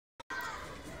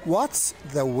What's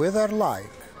the weather like?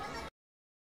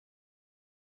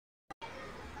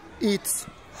 It's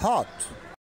hot.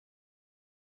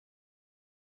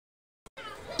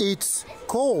 It's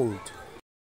cold.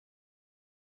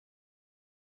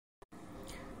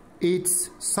 It's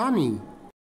sunny.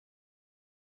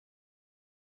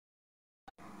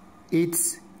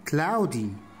 It's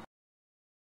cloudy.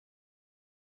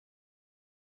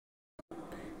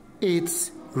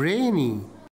 It's rainy.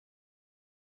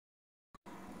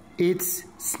 It's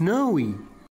snowy.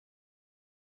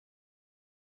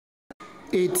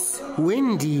 It's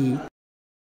windy.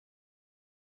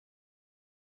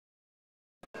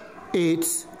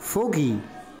 It's foggy.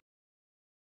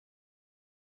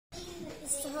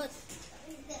 It's hot.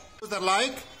 Weather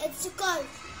like? It's cold.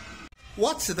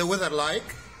 What's the weather like?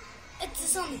 It's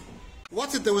sunny.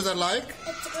 What's the weather like?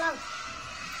 It's cloud.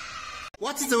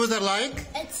 What's the weather like?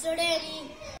 It's rainy.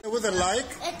 The weather like?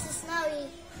 It's snowy.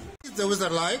 What's the weather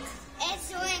like?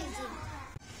 It's windy.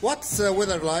 What's the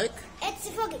weather like? It's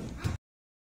foggy.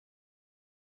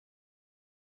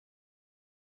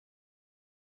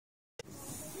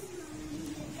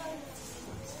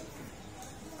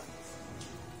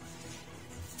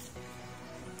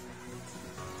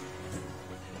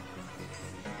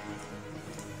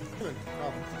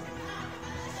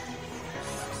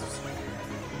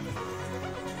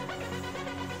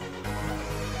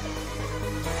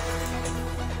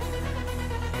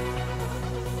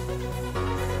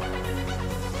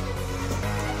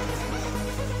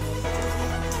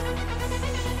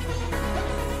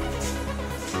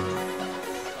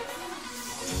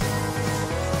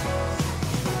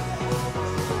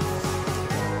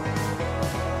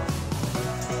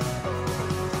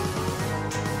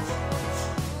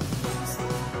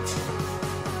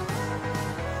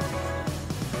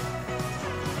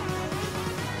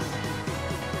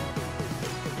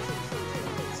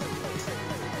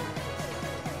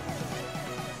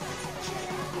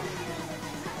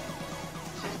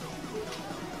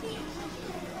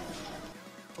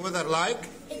 Weather like?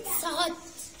 It's hot.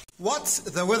 What's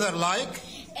the weather like?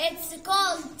 It's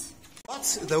cold.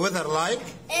 What's the weather like?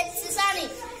 It's sunny.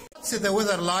 What's the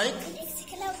weather like? It's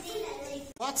cloudy.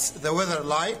 What's the weather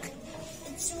like?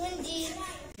 It's windy.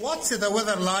 What's the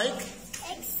weather like?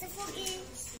 It's foggy.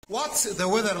 What's the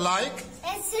weather like?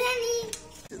 It's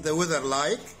rainy. The weather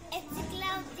like? It's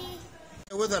cloudy.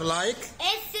 The weather like?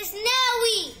 It's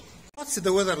snowy. What's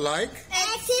the weather like?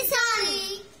 It's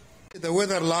sunny. The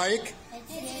weather like?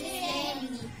 It's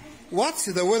rainy. What's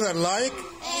the weather like?